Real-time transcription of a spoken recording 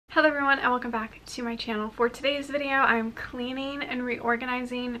Hello everyone and welcome back to my channel. For today's video, I'm cleaning and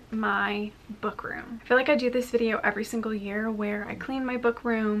reorganizing my book room. I feel like I do this video every single year where I clean my book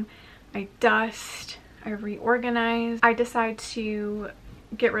room, I dust, I reorganize, I decide to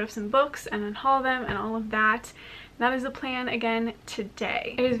get rid of some books and then haul them and all of that. That is the plan again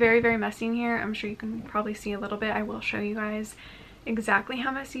today. It is very, very messy in here. I'm sure you can probably see a little bit. I will show you guys exactly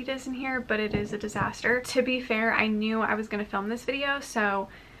how messy it is in here, but it is a disaster. To be fair, I knew I was going to film this video, so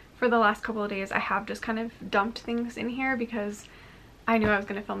for the last couple of days I have just kind of dumped things in here because I knew I was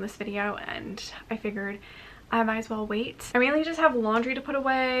going to film this video and I figured I might as well wait. I mainly just have laundry to put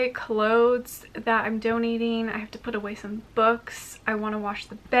away, clothes that I'm donating, I have to put away some books, I want to wash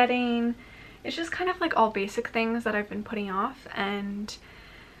the bedding. It's just kind of like all basic things that I've been putting off and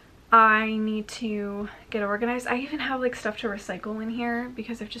I need to get organized. I even have like stuff to recycle in here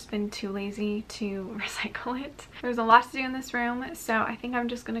because I've just been too lazy to recycle it. There's a lot to do in this room, so I think I'm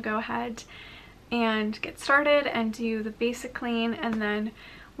just gonna go ahead and get started and do the basic clean, and then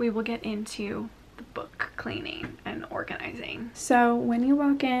we will get into the book cleaning and organizing. So when you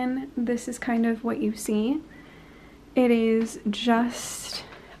walk in, this is kind of what you see. It is just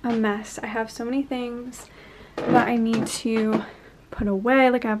a mess. I have so many things that I need to put away.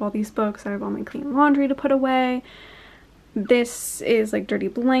 Like I have all these books, I have all my clean laundry to put away. This is like dirty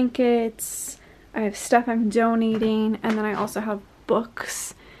blankets. I have stuff I'm donating, and then I also have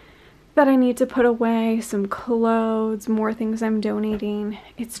books that I need to put away, some clothes, more things I'm donating.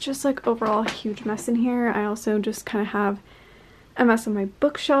 It's just like overall a huge mess in here. I also just kind of have a mess on my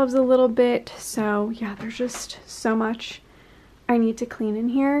bookshelves a little bit. So yeah, there's just so much I need to clean in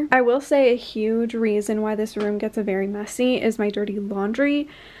here. I will say a huge reason why this room gets very messy is my dirty laundry.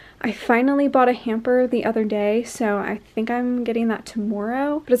 I finally bought a hamper the other day, so I think I'm getting that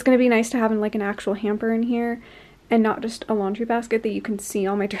tomorrow. But it's going to be nice to have like an actual hamper in here and not just a laundry basket that you can see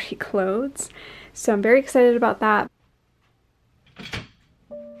all my dirty clothes. So I'm very excited about that.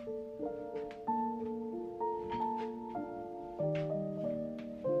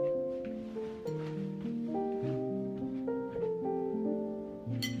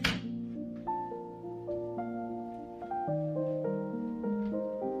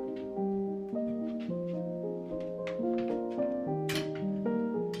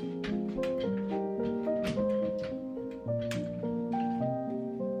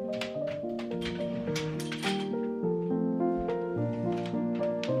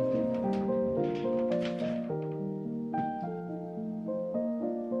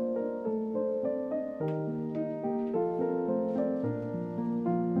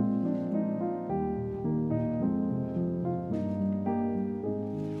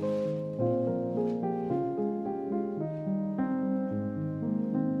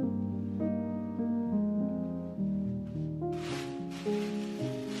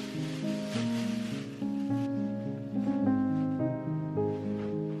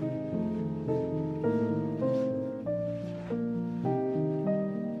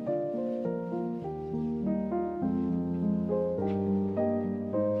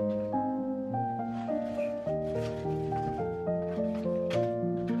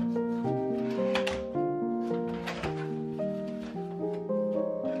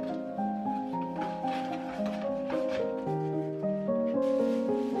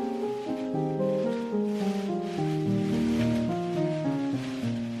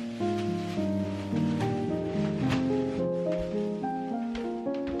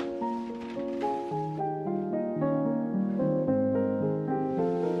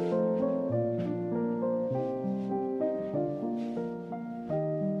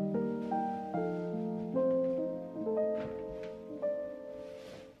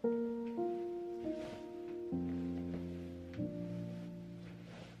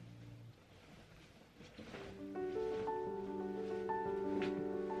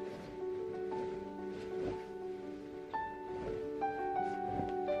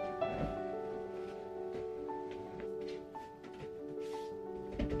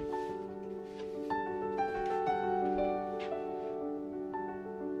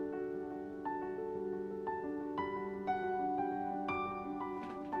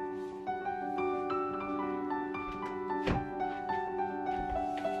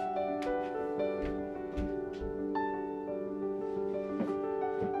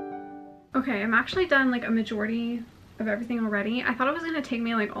 Okay, I'm actually done like a majority of everything already. I thought it was gonna take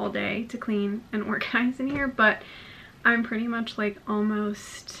me like all day to clean and organize in here, but I'm pretty much like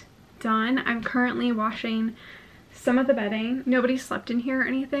almost done. I'm currently washing some of the bedding. Nobody slept in here or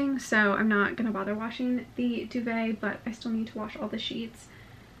anything, so I'm not gonna bother washing the duvet, but I still need to wash all the sheets.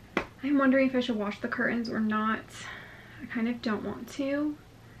 I'm wondering if I should wash the curtains or not. I kind of don't want to.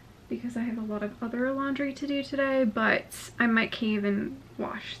 because I have a lot of other laundry to do today, but I might cave and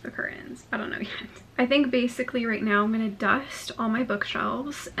wash the curtains. I don't know yet. I think basically right now I'm gonna dust all my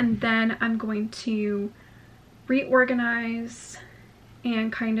bookshelves, and then I'm going to reorganize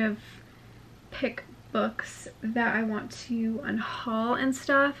and kind of pick books that I want to unhaul and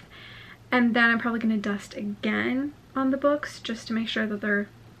stuff. And then I'm probably gonna dust again on the books just to make sure that they're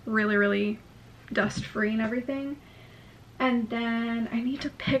really, really dust free and everything. And then I need to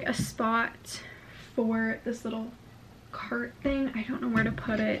pick a spot for this little cart thing. I don't know where to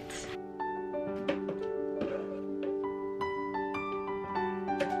put it.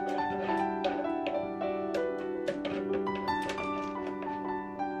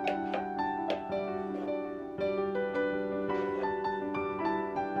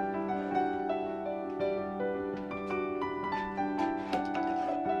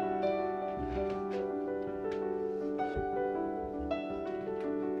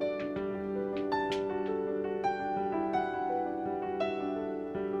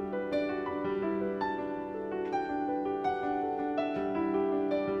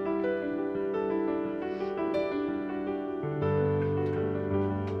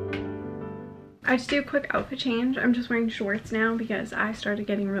 I just do a quick outfit change. I'm just wearing shorts now because I started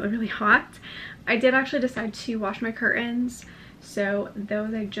getting really, really hot. I did actually decide to wash my curtains, so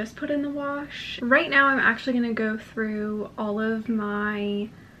those I just put in the wash. Right now I'm actually going to go through all of my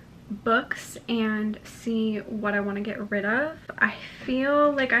books and see what I want to get rid of. I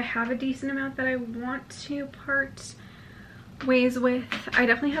feel like I have a decent amount that I want to part ways with. I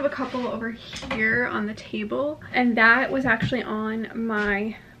definitely have a couple over here on the table, and that was actually on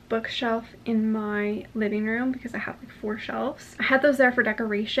my bookshelf in my living room because I have like 4 shelves. I had those there for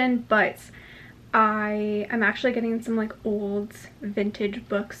decoration, but I am actually getting some like old vintage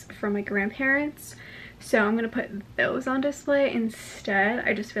books from my grandparents, so I'm gonna put those on display instead.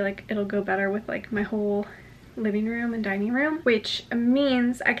 I just feel like it'll go better with like my whole living room and dining room, which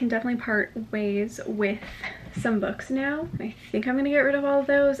means I can definitely part ways with some books now. I think I'm gonna get rid of all of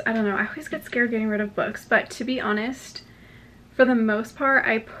those. I don't know, I always get scared getting rid of books, but to be honest, for the most part,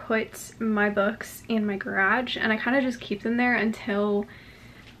 I put my books in my garage and I kind of just keep them there until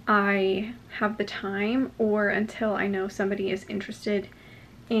I have the time, or until I know somebody is interested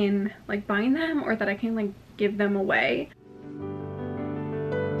in like buying them, or that I can like give them away.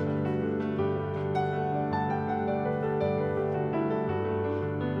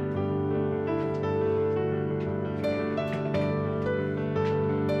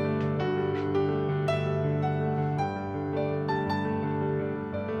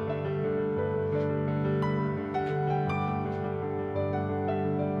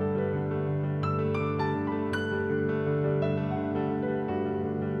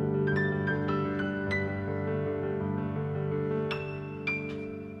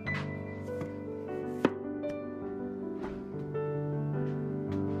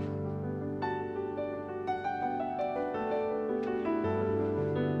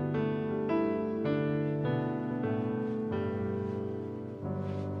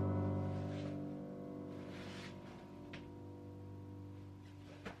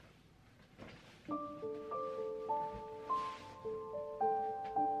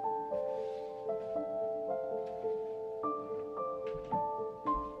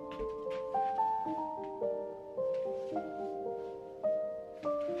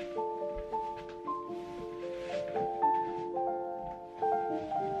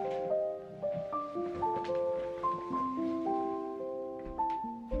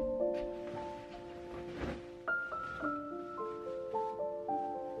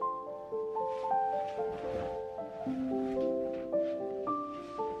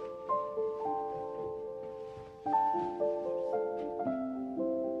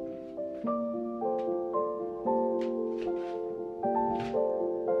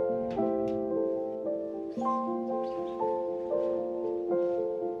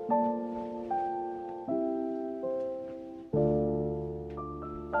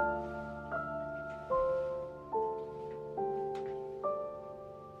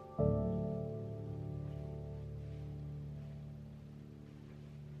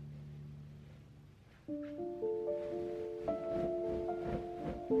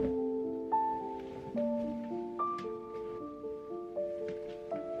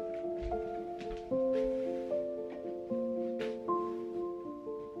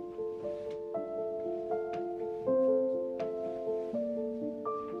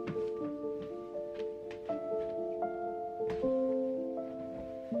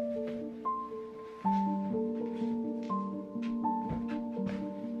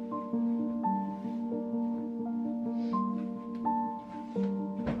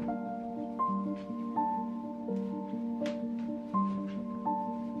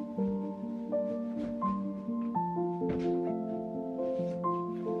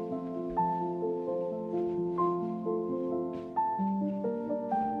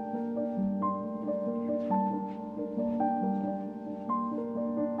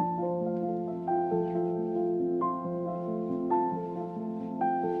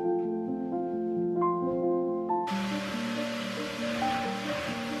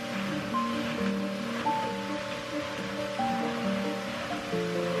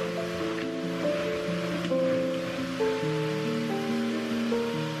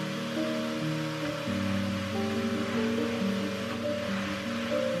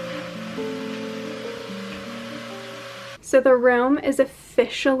 So the room is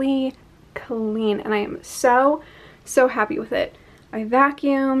officially clean and I am so happy with it. I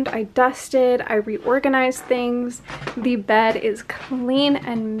vacuumed, I dusted, I reorganized things. The bed is clean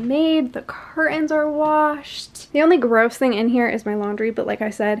and made. The curtains are washed. The only gross thing in here is my laundry, but like I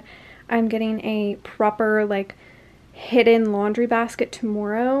said, I'm getting a proper like hidden laundry basket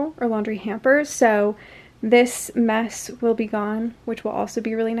tomorrow, or laundry hamper, so this mess will be gone, which will also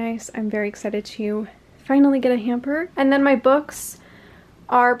be really nice. I'm very excited to finally get a hamper. And then my books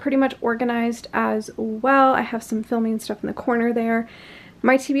are pretty much organized as well. I have some filming stuff in the corner there.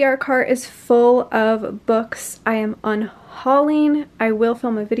 My TBR cart is full of books I am unhauling. I will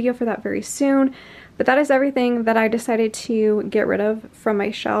film a video for that very soon, but that is everything that I decided to get rid of from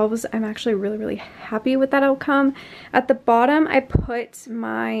my shelves. I'm actually really happy with that outcome. At the bottom, I put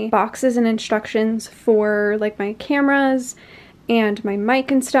my boxes and instructions for like my cameras and my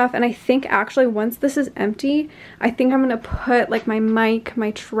mic and stuff, and I think actually once this is empty, I think I'm gonna put like my mic,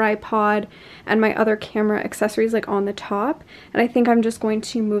 my tripod, and my other camera accessories like on the top, and I think I'm just going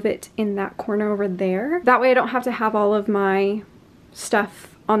to move it in that corner over there. That way I don't have to have all of my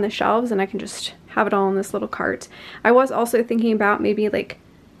stuff on the shelves and I can just have it all in this little cart. I was also thinking about maybe like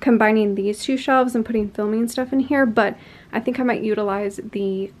combining these two shelves and putting filming stuff in here, but I think I might utilize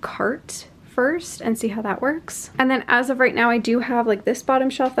the cart first and see how that works. And then as of right now, I do have like this bottom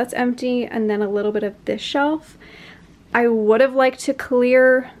shelf that's empty and then a little bit of this shelf. I would have liked to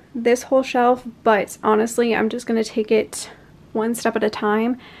clear this whole shelf, but honestly, I'm just gonna take it one step at a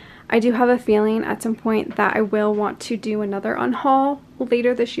time. I do have a feeling at some point that I will want to do another unhaul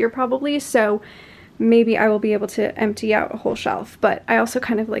later this year probably, so maybe I will be able to empty out a whole shelf. But I also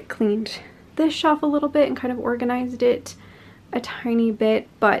kind of like cleaned this shelf a little bit and kind of organized it a tiny bit,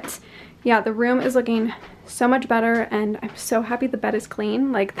 but yeah, the room is looking so much better and I'm so happy the bed is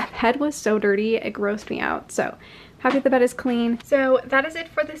clean. Like the bed was so dirty, it grossed me out. So happy the bed is clean. So that is it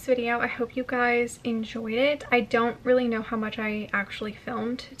for this video. I hope you guys enjoyed it. I don't really know how much I actually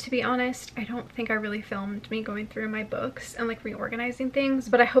filmed, to be honest. I don't think I really filmed me going through my books and like reorganizing things,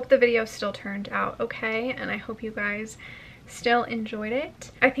 but I hope the video still turned out okay and I hope you guys still enjoyed it.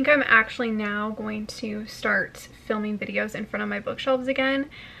 I think I'm actually now going to start filming videos in front of my bookshelves again.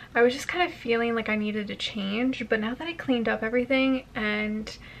 I was just kind of feeling like I needed to change, but now that I cleaned up everything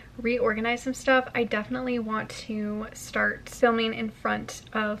and reorganized some stuff, I definitely want to start filming in front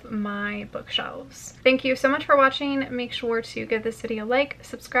of my bookshelves. Thank you so much for watching. Make sure to give this video a like,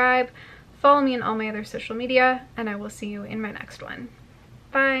 subscribe, follow me on all my other social media, and I will see you in my next one.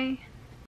 Bye!